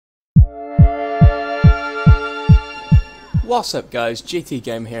What's up guys, GT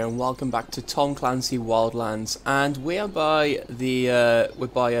Game here and welcome back to Tom Clancy Wildlands, and we are by the we're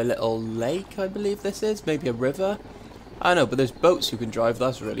by a little lake, I believe this is, maybe a river, I don't know, but there's boats you can drive,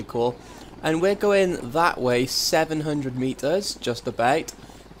 that's really cool. And we're going that way 700 meters, just about,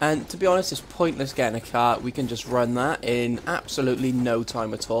 and to be honest it's pointless getting a car, we can just run that in absolutely no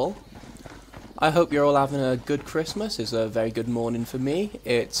time at all. I hope you're all having a good Christmas. It's a very good morning for me.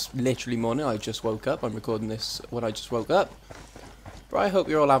 It's literally morning. I just woke up. I'm recording this when I just woke up. But I hope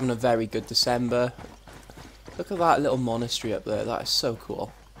you're all having a very good December. Look at that little monastery up there. That is so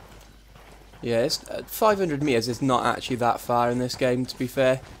cool. Yeah, it's, 500 meters is not actually that far in this game, to be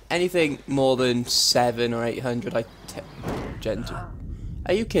fair. Anything more than 700 or 800, gentle.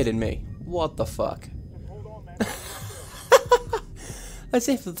 Are you kidding me? What the fuck? As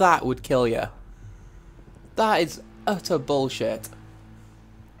if that would kill you. That is utter bullshit.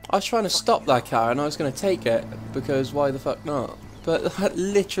 I was trying to stop that car and I was going to take it, because why the fuck not? But that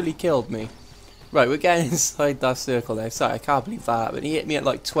literally killed me. Right, we're getting inside that circle there. Sorry, I can't believe that happened. He hit me at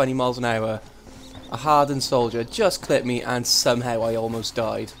like 20 miles an hour. A hardened soldier just clipped me and somehow I almost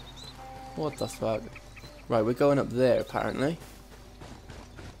died. What the fuck? Right, we're going up there apparently.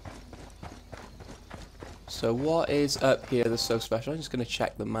 So what is up here that's so special? I'm just going to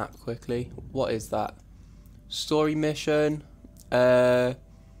check the map quickly. What is that? Story mission. The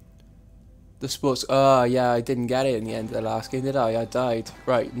sports. Oh yeah, I didn't get it in the end of the last game, did I? I died.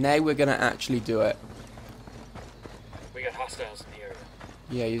 Right, now we're going to actually do it. We got hostiles in the area.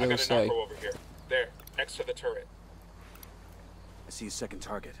 Yeah, you don't say. I got an over here. There, next to the turret. I see a second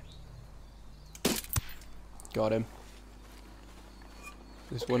target. Got him.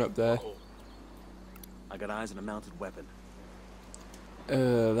 There's one up there. Cool. I got eyes on a mounted weapon.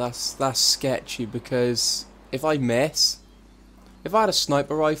 That's sketchy, because if I miss, if I had a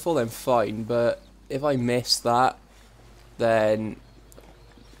sniper rifle then fine, but if I miss that, then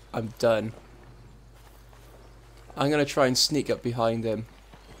I'm done. I'm gonna try and sneak up behind him.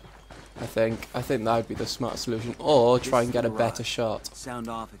 I think that would be the smart solution, or try and get a better shot. Sound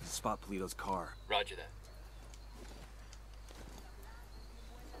off if you spot Polito's car. Roger that.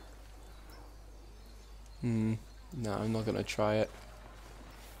 No, I'm not gonna try it.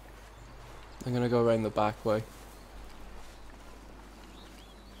 I'm gonna go around the back way.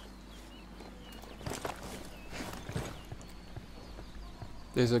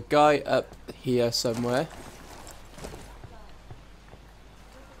 There's a guy up here somewhere.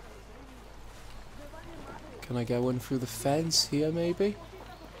 Can I get one through the fence here maybe?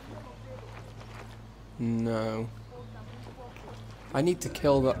 No. I need to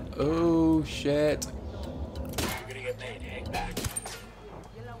kill the... Oh shit.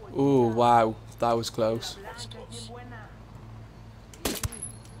 Oh wow, that was close.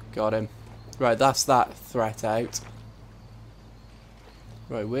 Got him. Right, that's that threat out.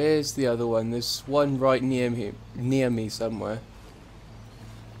 Right, where's the other one? There's one right near me somewhere.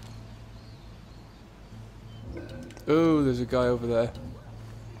 Oh, there's a guy over there.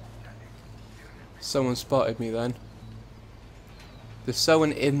 Someone spotted me then. There's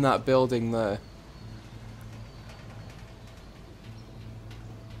someone in that building there.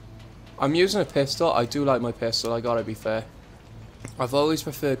 I'm using a pistol. I do like my pistol, I gotta be fair. I've always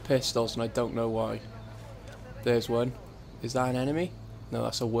preferred pistols and I don't know why. There's one. Is that an enemy? No,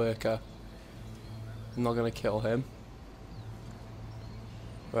 that's a worker. I'm not gonna kill him.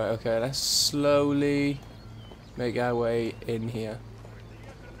 Right, okay, let's slowly make our way in here.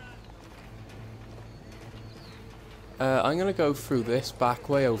 I'm gonna go through this back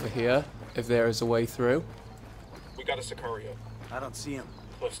way over here, if there is a way through. We got a Sicario. I don't see him.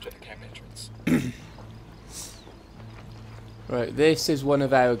 Close to the camp entrance. Right, this is one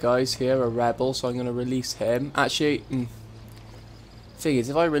of our guys here, a rebel, so I'm going to release him. Actually, thing is,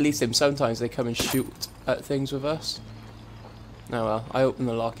 if I release him, sometimes they come and shoot at things with us. Oh well, I open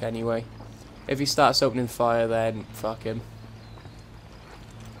the lock anyway. If he starts opening fire, then fuck him.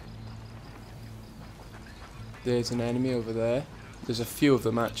 There's an enemy over there. There's a few of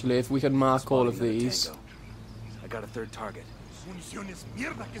them actually. If we can mark all of these. I got a third target.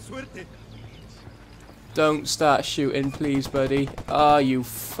 Don't start shooting, please, buddy. Ah, you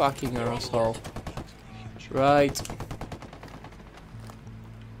fucking asshole. Right.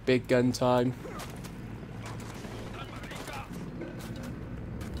 Big gun time.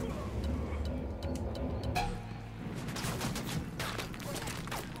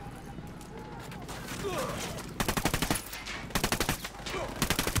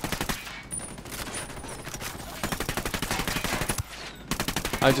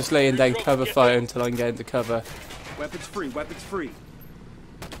 I'm just laying down cover fire until I can get into cover. Weapons free, weapons free.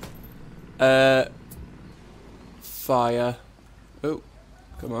 fire. Oh,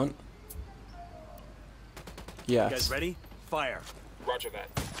 come on. You guys Yes. ready? Fire. Roger that.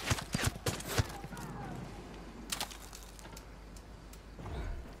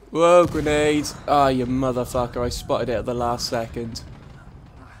 Whoa, grenades! Ah, you motherfucker, I spotted it at the last second.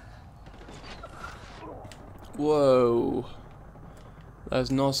 Whoa. That's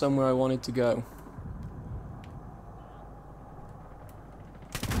not somewhere I wanted to go.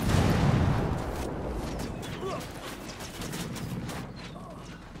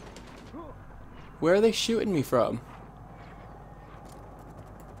 Where are they shooting me from?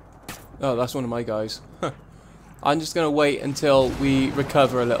 Oh, that's one of my guys. I'm just gonna wait until we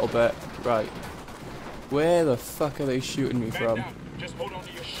recover a little bit. Right. Where the fuck are they shooting me Man from? down. Just hold on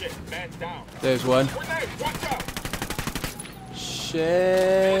to your shit. Man down. There's one. Grenade! Watch out!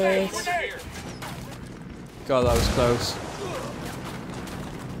 Shit. Grenade! God, that was close.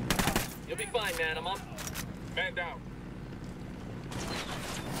 You'll be fine, man. I'm up. Man down.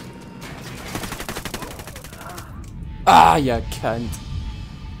 Ah, you cunt.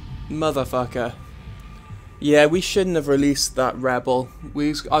 Motherfucker. Yeah, we shouldn't have released that rebel.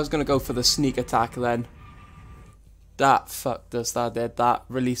 I was going to go for the sneak attack then. That fucked us, that did. That,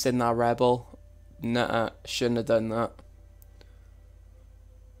 releasing that rebel. Nuh-uh, shouldn't have done that.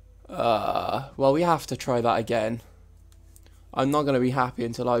 Well, we have to try that again. I'm not going to be happy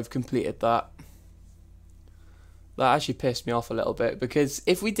until I've completed that. That actually pissed me off a little bit, because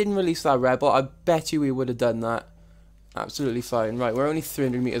if we didn't release that rebel, I bet you we would have done that. Absolutely fine. Right, we're only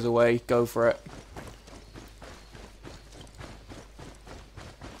 300 meters away. Go for it.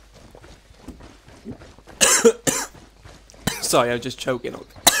 Sorry, I'm just choking on.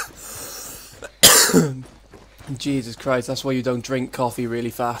 Jesus Christ, that's why you don't drink coffee really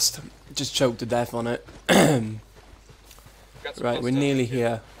fast. Just choke to death on it. Right, we're nearly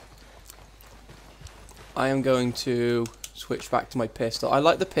here. I am going to switch back to my pistol. I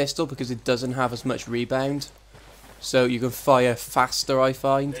like the pistol because it doesn't have as much rebound. So you can fire faster, I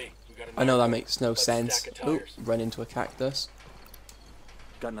find. Hey, we got I know that another makes no sense. stack of Oh, tires. run into a cactus.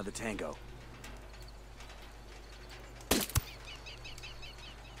 Got another tango.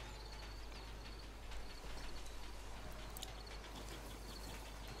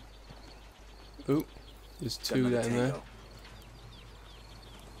 Ooh, there's Got two another down there. tango.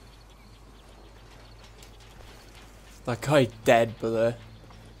 That guy dead, brother.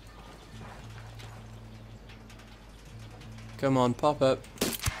 Come on, pop up.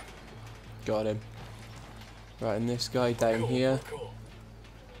 Got him. Right, and this guy down Cool, here. cool.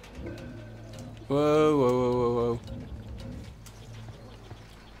 Whoa, whoa, whoa, whoa, whoa.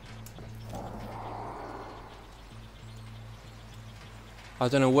 I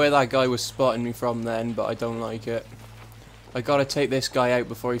don't know where that guy was spotting me from then, but I don't like it. I gotta take this guy out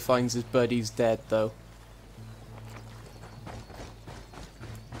before he finds his buddy's dead, though.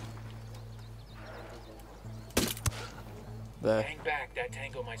 There. Hang back. That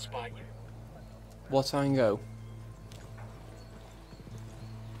tango might spot you. What tango?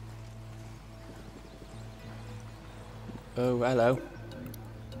 Oh, hello.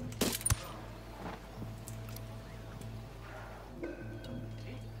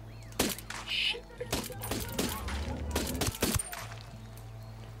 Shit.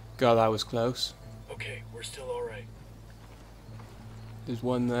 God, that was close. Okay, we're still all right. There's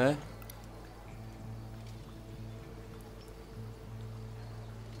one there.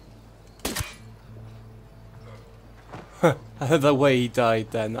 The way he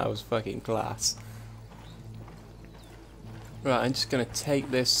died then, that was fucking class. Right, I'm just gonna take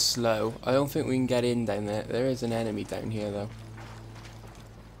this slow. I don't think we can get in down there. There is an enemy down here though.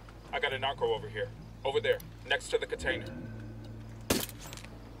 I got a narco over here. Over there, next to the container.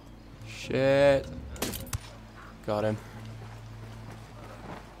 Shit. Got him.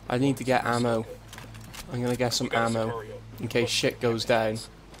 I need to get ammo. I'm gonna get some We got a ammo Sicario. in case shit goes down.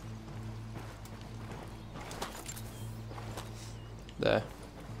 There.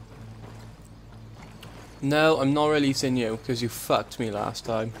 No, I'm not releasing you because you fucked me last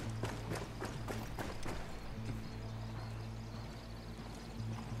time.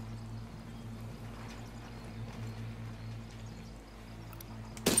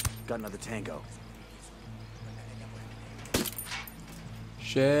 Got another tango.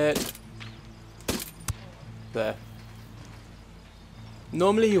 Shit. There.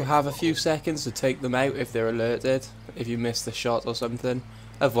 Normally you have a few seconds to take them out if they're alerted, if you miss the shot or something.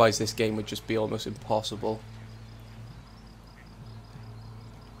 Otherwise this game would just be almost impossible.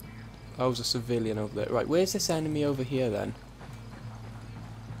 I was a civilian over there. Right, where's this enemy over here then?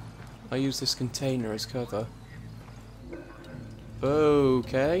 I use this container as cover.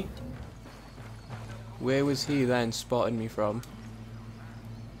 Okay. Where was he then spotting me from?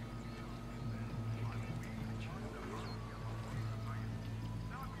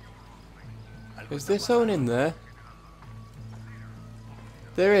 Is there someone in there?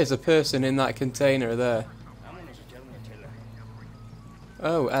 There is a person in that container there.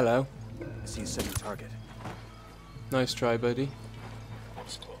 Oh, hello. I see a second target. Nice try, buddy. That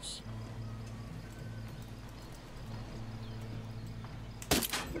was close.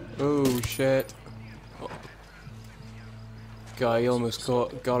 Oh, shit. Guy, he almost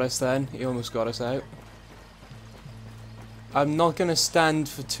got us then. He almost got us out. I'm not going to stand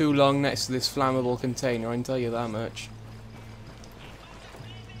for too long next to this flammable container, I can tell you that much.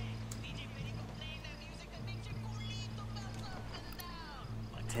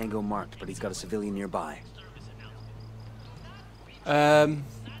 Tango marked, but he's got a civilian nearby.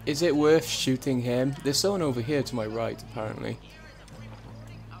 Is it worth shooting him? There's someone over here to my right, apparently.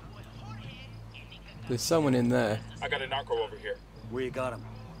 There's someone in there. I got a narco over here. Where you got him?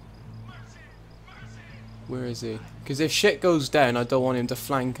 Where is he? Because if shit goes down, I don't want him to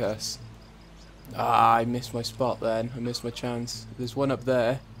flank us. Ah, I missed my spot then. I missed my chance. There's one up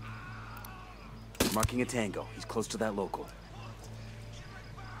there. Marking a tango. He's close to that local.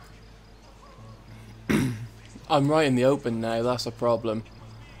 I'm right in the open now, that's a problem.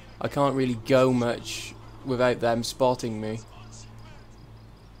 I can't really go much without them spotting me.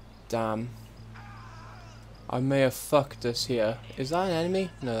 Damn. I may have fucked us here. Is that an enemy?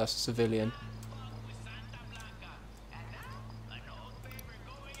 No, that's a civilian.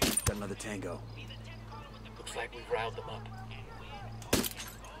 Got another tango. Looks like we've riled them up.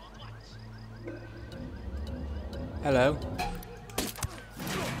 Hello.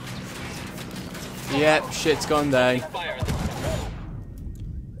 Yep, shit's gone down.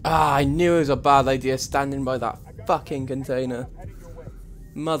 Ah, I knew it was a bad idea standing by that fucking container.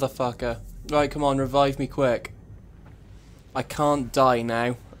 Motherfucker. Right, come on, revive me quick. I can't die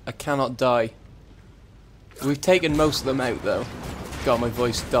now. I cannot die. We've taken most of them out though. God, my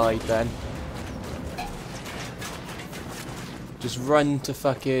voice died then. Just run to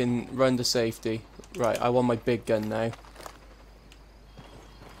safety. Right, I want my big gun now.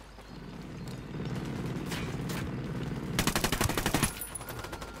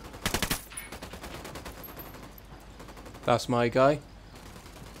 That's my guy.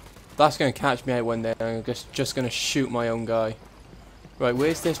 That's going to catch me out one day. I'm just going to shoot my own guy. Right,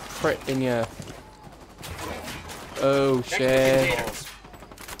 where's this prick in here? Oh, shit.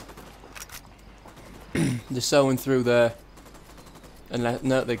 There's someone through there. And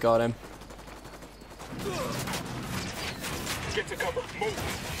no, they got him. Get to cover. Move.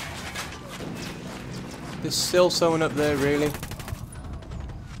 There's still someone up there, really?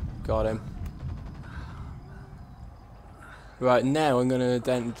 Got him. Right, now I'm going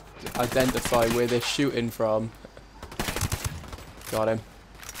to identify where they're shooting from. Got him.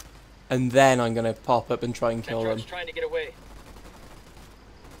 And then I'm going to pop up and try and kill them. Trying to get away.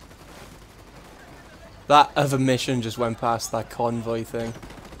 That other mission just went past that convoy thing.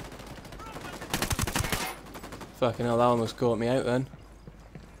 Fucking hell, that almost caught me out then.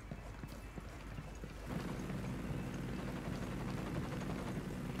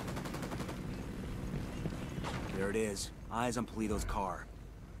 There it is. Eyes on Polito's car.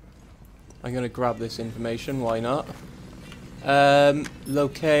 I'm gonna grab this information, why not?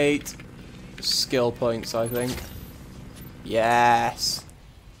 Locate skill points, I think. Yes!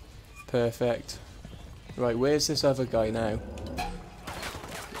 Perfect. Right, where's this other guy now?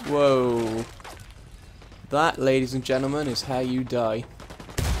 Whoa. That, ladies and gentlemen, is how you die.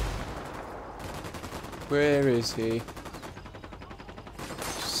 Where is he?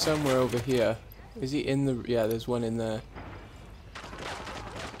 Somewhere over here. Is he in the... yeah, there's one in there.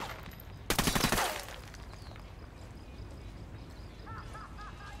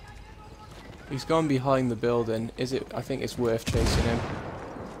 He's gone behind the building. Is it... I think it's worth chasing him.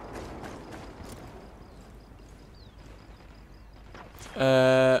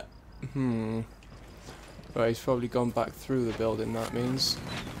 Right, he's probably gone back through the building, that means.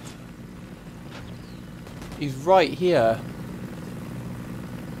 He's right here.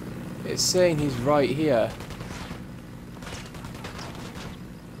 It's saying he's right here.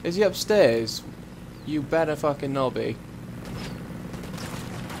 Is he upstairs? You better fucking not be.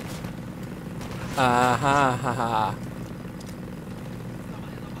 Ah ha ha ha.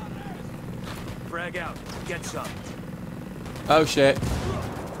 Frag out. Get some. Oh shit.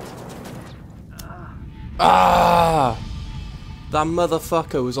 Ah! That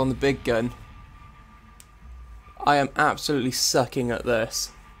motherfucker was on the big gun. I am absolutely sucking at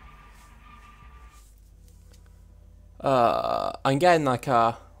this. I'm getting that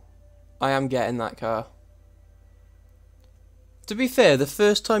car. I am getting that car. To be fair, the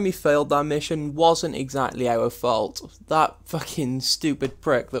first time he failed that mission wasn't exactly our fault. That fucking stupid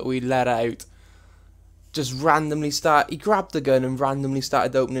prick that we let out just randomly he grabbed the gun and randomly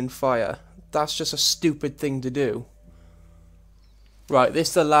started opening fire. That's just a stupid thing to do. Right, this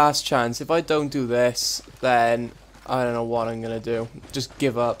is the last chance. If I don't do this, then I don't know what I'm gonna do. Just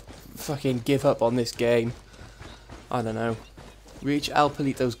give up. Fucking give up on this game. I don't know. Reach El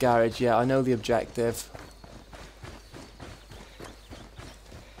Palito's garage. Yeah, I know the objective.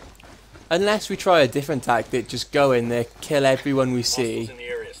 Unless we try a different tactic, just go in there, kill everyone we see.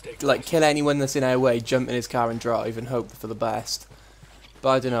 Like, kill anyone that's in our way, jump in his car and drive and hope for the best. But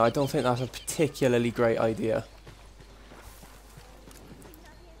I don't know, I don't think that's a particularly great idea.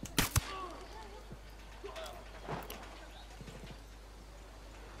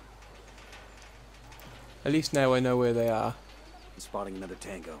 At least now I know where they are. I'm spotting another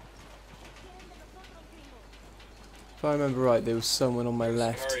tango. If I remember right, there was someone on my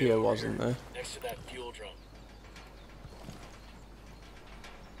left here, wasn't there? Next to that fuel drum.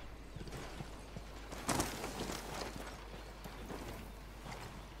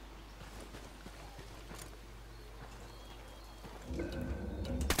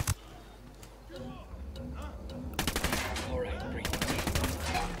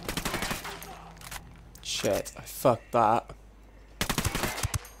 Shit, I fucked that.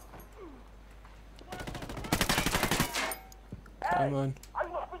 Come on.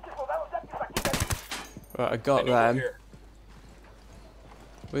 Right, I got them.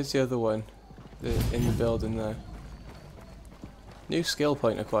 Where's the other one? In the building there. New skill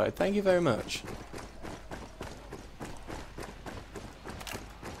point acquired. Thank you very much.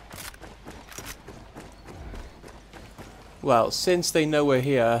 Well, since they know we're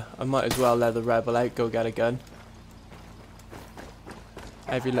here, I might as well let the rebel out, go get a gun.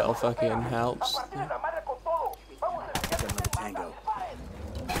 Every little fucking helps. Tango.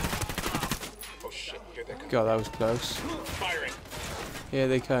 Oh shit, here they come. God, that was close. Firing. Here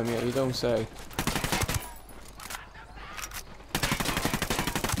they come, yeah, you don't say.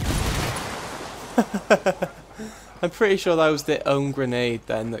 I'm pretty sure that was their own grenade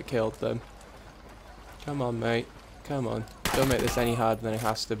then that killed them. Come on, mate. Come on. Don't make this any harder than it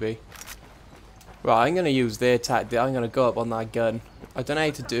has to be. Right, I'm going to use their tactic. I'm going to go up on that gun. I don't know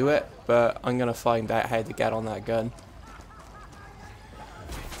how to do it, but I'm going to find out how to get on that gun.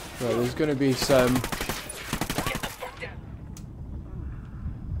 Right, there's going to be some...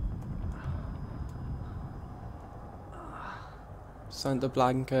 Santa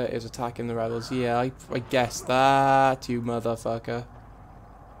Blanca is attacking the rebels. Yeah, I guessed that, you motherfucker.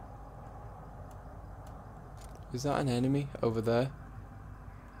 Is that an enemy over there?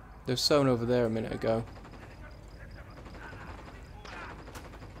 There's someone over there a minute ago.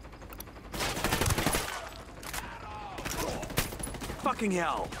 Fucking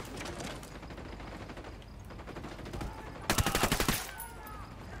hell!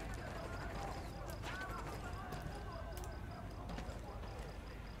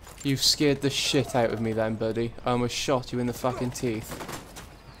 You scared the shit out of me then, buddy. I almost shot you in the fucking teeth.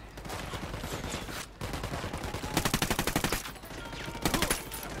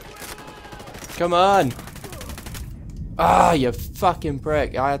 Come on! Ah, you fucking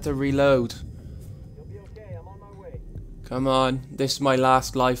prick. I had to reload. You'll be okay, I'm on my way. Come on. This is my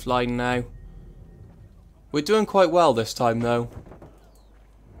last lifeline now. We're doing quite well this time, though.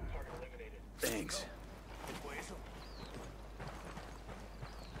 Thanks.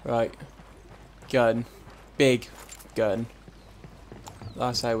 Right. Gun. Big gun.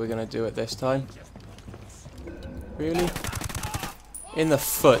 That's how we're gonna do it this time. Really? In the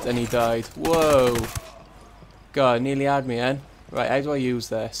foot and he died. Whoa. God, nearly had me then. Right, how do I use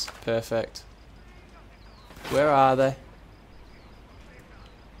this? Perfect. Where are they?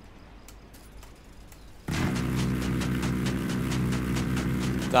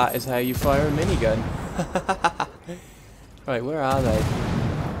 That is how you fire a minigun. Right, where are they?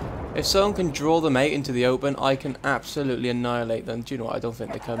 If someone can draw them out into the open, I can absolutely annihilate them. Do you know what? I don't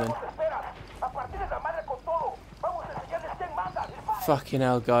think they're coming. Fucking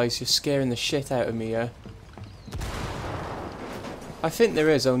hell, guys. You're scaring the shit out of me here. I think there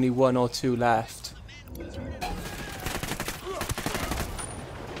is only one or two left.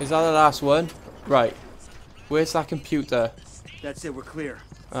 Is that the last one? Right. Where's that computer? That's it, we're clear.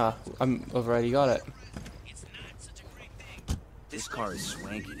 Ah, I've already got it. This car is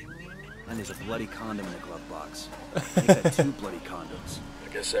swanky. And there's a bloody condom in the glove box. They got 2 bloody condoms.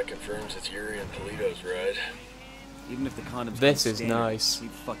 I guess that confirms it's Yuri and Toledo's ride. Even if the condoms This come is standard, nice.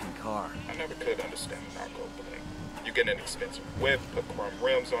 sweet fucking car. I never could understand the narco thing. You get an expensive whip, put chrome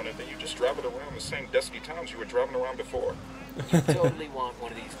rims on it, then you just drive it around the same dusty towns you were driving around before. You totally want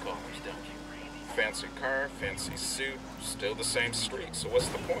one of these cars, don't you? Fancy car, fancy suit, still the same street, so what's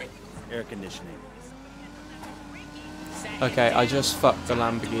the point? Air conditioning. Okay, I just fucked the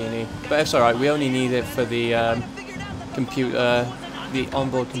Lamborghini. But it's alright, we only need it for the computer, the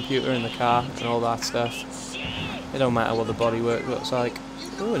onboard computer in the car and all that stuff. It don't matter what the bodywork looks like.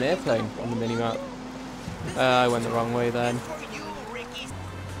 Ooh, an airplane on the minimap. I went the wrong way then.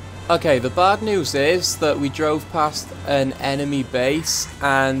 Okay, the bad news is that we drove past an enemy base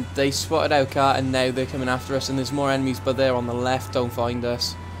and they spotted our car and now they're coming after us and there's more enemies, but they're on the left, don't find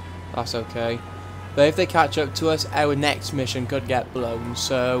us. That's okay. But if they catch up to us, our next mission could get blown,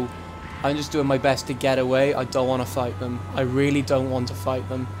 so I'm just doing my best to get away. I don't want to fight them. I really don't want to fight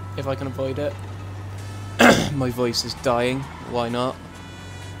them if I can avoid it. My voice is dying. Why not?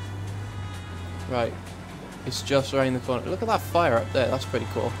 Right. It's just around the corner. Look at that fire up there. That's pretty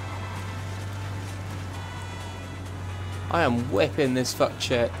cool. I am whipping this fuck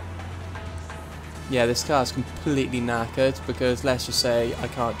shit. Yeah, this car's completely knackered because let's just say I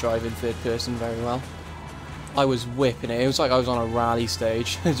can't drive in third person very well. I was whipping it. It was like I was on a rally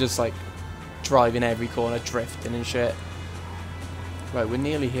stage. Just like driving every corner, drifting and shit. Right, we're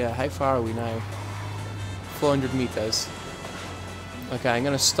nearly here. How far are we now? 400 meters. Okay, I'm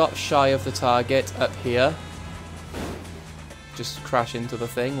going to stop shy of the target up here. Just crash into the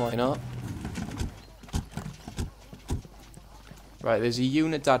thing, why not? Right, there's a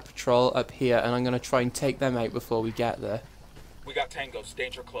Unidad patrol up here, and I'm going to try and take them out before we get there. We got tangos,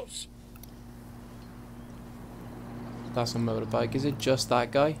 danger close. That's a motorbike. Is it just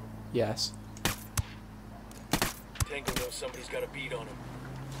that guy? Yes. Tango knows somebody's got a beat on him.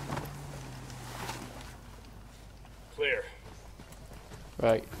 Clear.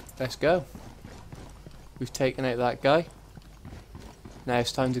 Right, let's go. We've taken out that guy. Now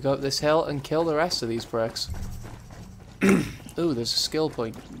it's time to go up this hill and kill the rest of these pricks. Ooh, there's a skill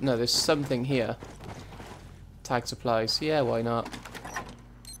point. No, there's something here. Tag supplies. Yeah, why not?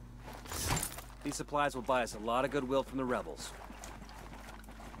 These supplies will buy us a lot of goodwill from the rebels.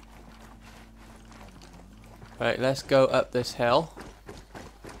 Right, let's go up this hill.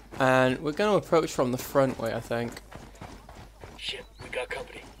 And we're going to approach from the front way, I think. Shit, we got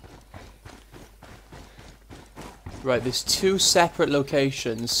company. Right, there's two separate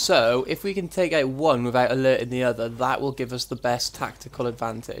locations, so if we can take out one without alerting the other, that will give us the best tactical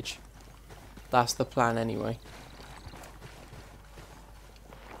advantage. That's the plan anyway.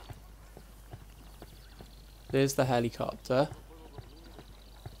 There's the helicopter.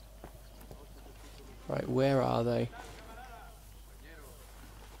 Right, where are they?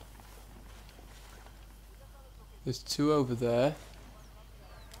 There's two over there.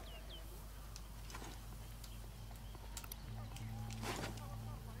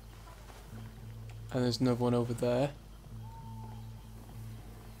 And there's another one over there.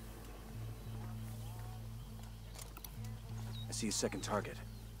 I see a second target.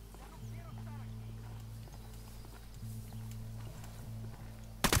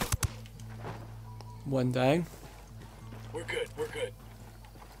 One down. We're good, we're good.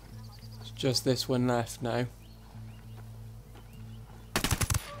 It's just this one left now.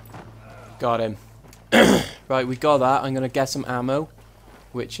 Got him. Right, we got that. I'm going to get some ammo.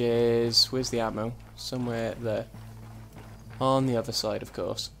 Which is... where's the ammo? Somewhere there. On the other side, of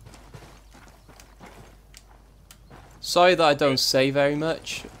course. Sorry that I don't say very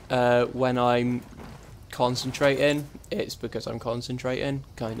much when I'm concentrating. It's because I'm concentrating.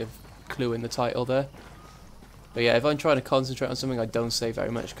 Kind of clue in the title there. But yeah, if I'm trying to concentrate on something, I don't say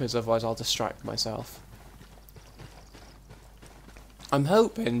very much because otherwise I'll distract myself. I'm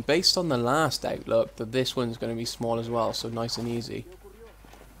hoping, based on the last outlook, that this one's going to be small as well, so nice and easy.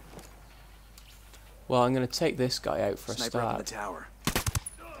 Well, I'm going to take this guy out for a Sniper up in the start. tower.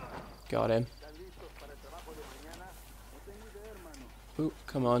 Got him. Ooh,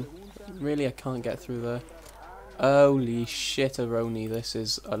 come on. Really, I can't get through there. Holy shit-a-roni, this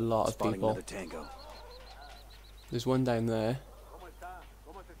is a lot of Spotting people. another tango. There's one down there.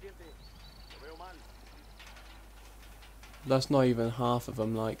 That's not even half of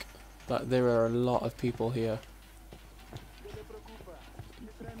them, like, that. There are a lot of people here.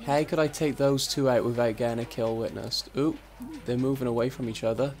 How could I take those two out without getting a kill witnessed? Ooh, they're moving away from each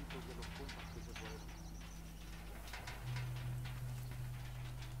other.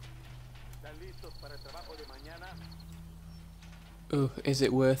 Ooh, is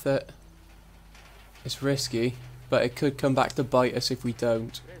it worth it? It's risky, but it could come back to bite us if we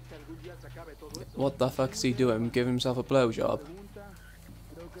don't. What the fuck is he doing? Give himself a blowjob?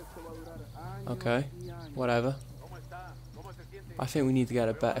 Okay, whatever. I think we need to get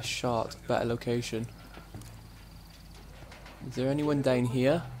a better shot, better location. Is there anyone down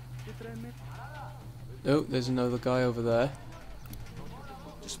here? Oh, there's another guy over there.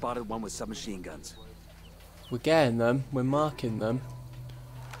 Just spotted one with submachine guns. We're getting them. We're marking them.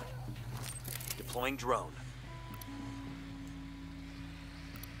 Deploying drone.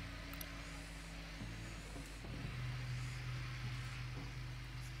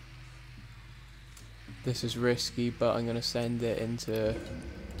 This is risky, but I'm going to send it into...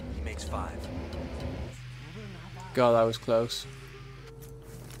 He makes 5. God, that was close.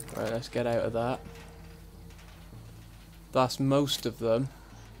 Right, let's get out of that. That's most of them.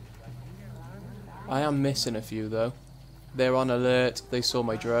 I am missing a few, though. They're on alert. They saw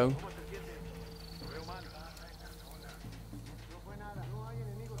my drone.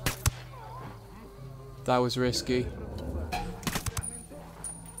 That was risky.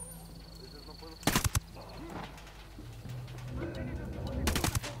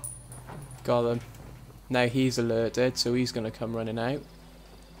 Got him. Now he's alerted, so he's going to come running out.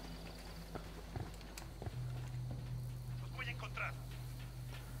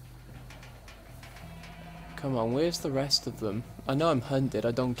 Come on, where's the rest of them? I know I'm hunted,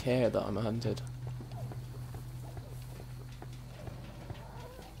 I don't care that I'm hunted.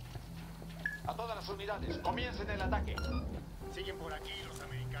 A todas las unidades, comiencen el ataque. Siguen por aquí los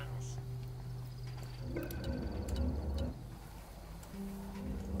americanos.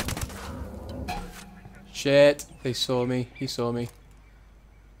 Shit, they saw me, he saw me.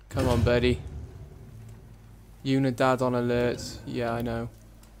 Come on, buddy. Unidad on alert. Yeah, I know.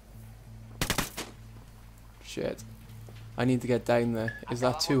 Shit. I need to get down there. Is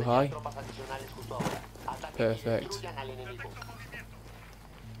that too high? Perfect.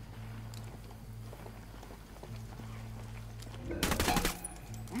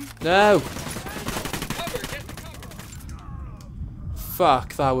 No!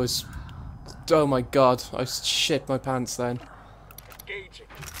 Fuck, that was... Oh my god, I shit my pants then. Engaging.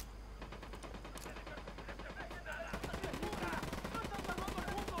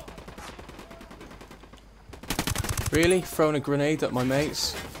 Really? Throwing a grenade at my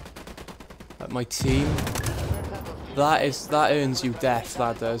mates? At my team? That earns you death,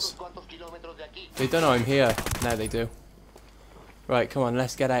 that does. They don't know I'm here. Now they do. Right, come on,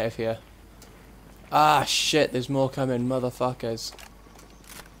 let's get out of here. Ah, shit, there's more coming, motherfuckers.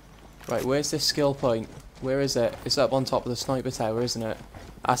 Right, where's this skill point? Where is it? It's up on top of the sniper tower, isn't it?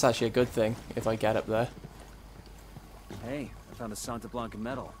 That's actually a good thing, if I get up there. Hey, I found a Santa Blanca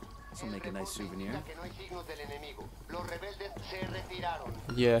medal. This will make a nice souvenir.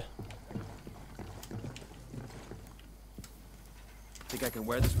 Yeah. Think I can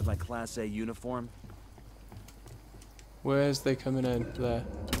wear this with my Class A uniform? Where's they coming in? There.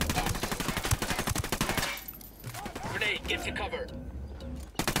 Grenade, get to cover.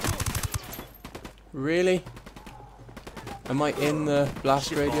 Really? Am I in the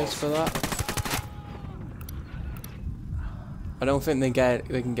blast radius for that? I don't think they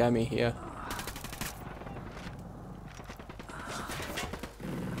can get me here.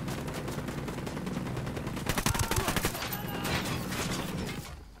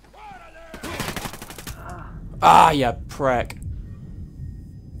 Ah, you prick.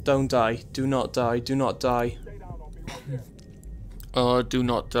 Don't die. Do not die. Do not die. Oh, do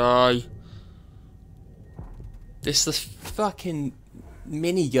not die. It's the fucking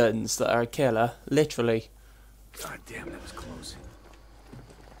miniguns that are a killer. Literally. God damn, that was close.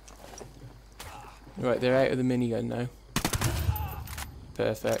 Right, they're out of the minigun now.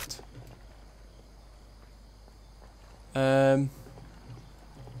 Perfect. A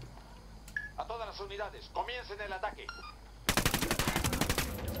todas las unidades, comiencen el ataque.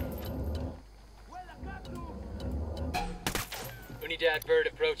 Unidad bird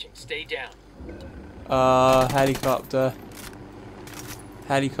approaching. Stay down. Helicopter.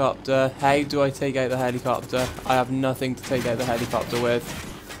 Helicopter. How do I take out the helicopter? I have nothing to take out the helicopter with.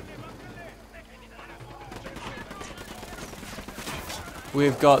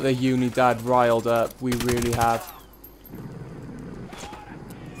 We've got the Unidad riled up. We really have.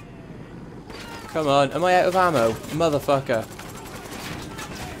 Come on. Am I out of ammo? Motherfucker.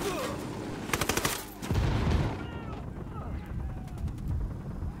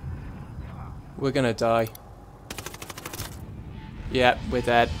 We're gonna die. Yep, we're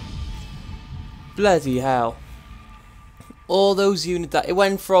dead. Bloody hell. All those Unidad... It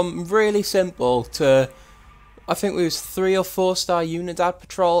went from really simple to... I think it was 3 or 4 star Unidad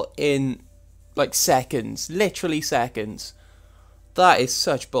patrol in, like, seconds. Literally seconds. That is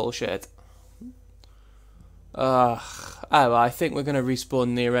such bullshit. Oh, I think we're going to respawn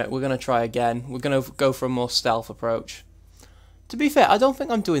near it. We're going to try again. We're going to go for a more stealth approach. To be fair, I don't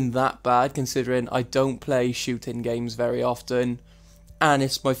think I'm doing that bad considering I don't play shooting games very often and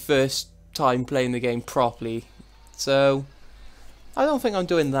it's my first time playing the game properly. So, I don't think I'm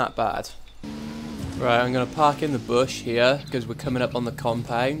doing that bad. Right, I'm going to park in the bush here because we're coming up on the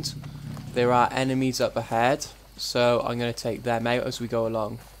compound. There are enemies up ahead, so I'm going to take them out as we go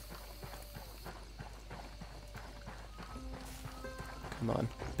along. Come on,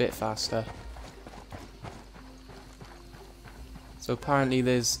 a bit faster. So apparently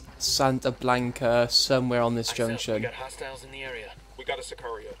there's Santa Blanca somewhere on this We junction. got hostiles in the area. We got a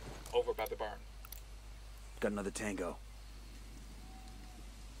Sicario over by the barn. Got another tango.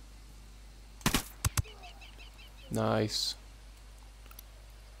 Nice.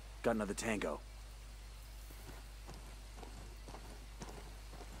 Got another tango.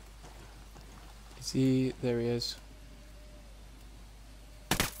 Is he? There he is.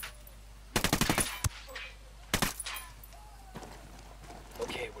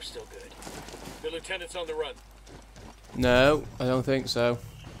 Okay, we're still good. The lieutenant's on the run. No, I don't think so.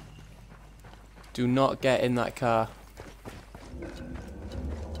 Do not get in that car.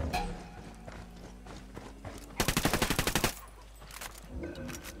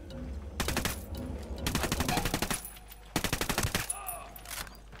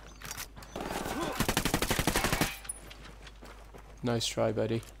 Nice try,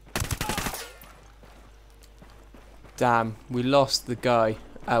 buddy. Damn, we lost the guy.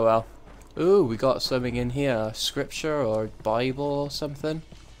 Oh well. Ooh, we got something in here. Scripture or Bible or something.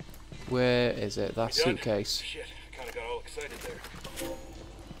 Where is it? That You done? suitcase. Shit, I kinda got all excited there.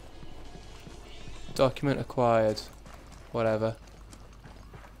 Document acquired. Whatever.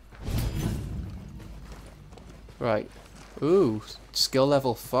 Right. Ooh, skill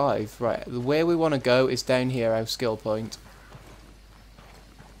level 5. Right, the way we want to go is down here, our skill point.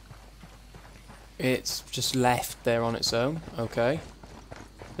 It's just left there on its own. Okay.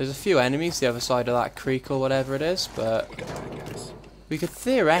 There's a few enemies the other side of that creek or whatever it is, but We got that, guys. we could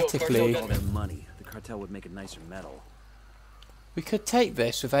theoretically... All that money. The cartel would make it nicer metal. We could take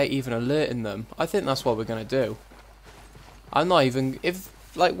this without even alerting them. I think that's what we're going to do. I'm not even...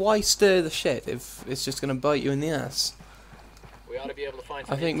 Like, why stir the shit if it's just going to bite you in the ass? We ought to be able to find I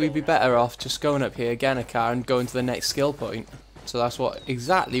some think intel we'd be around better here. off just going up here, getting a car, and going to the next skill point. So that's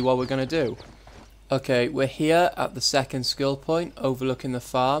exactly what we're going to do. Okay, we're here at the second skill point, overlooking the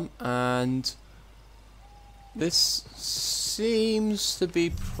farm, and this seems to be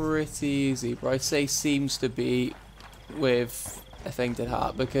pretty easy, but I say seems to be with a fainted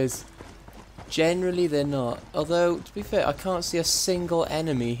heart, because generally they're not. Although, to be fair, I can't see a single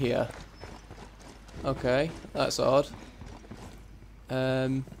enemy here. Okay, that's odd. I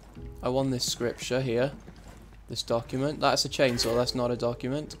want this scripture here. This document. That's a chainsaw, that's not a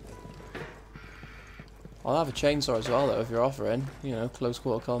document. I'll have a chainsaw as well, though, if you're offering. You know, close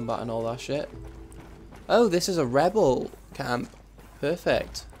quarter combat and all that shit. Oh, this is a rebel camp.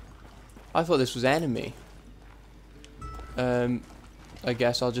 Perfect. I thought this was enemy. I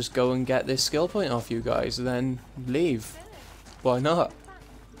guess I'll just go and get this skill point off you guys and then leave. Why not?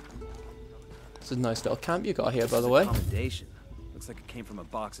 It's a nice little camp you got here, by the way. Commendation. Looks like it came from a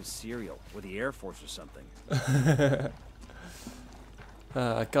box of cereal or the Air Force or something.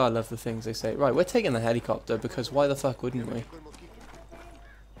 God, I love the things they say. Right, we're taking the helicopter because why the fuck wouldn't we?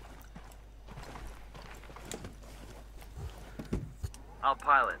 I'll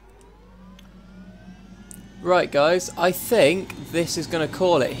pilot. Right, guys, I think this is going to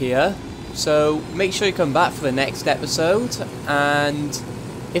call it here. So make sure you come back for the next episode. And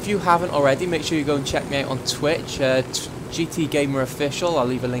if you haven't already, make sure you go and check me out on Twitch, GT Gamer Official. I'll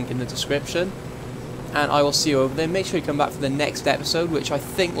leave a link in the description. And I will see you over there. Make sure you come back for the next episode, which I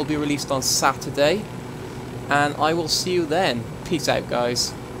think will be released on Saturday. And I will see you then. Peace out,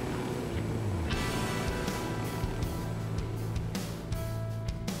 guys.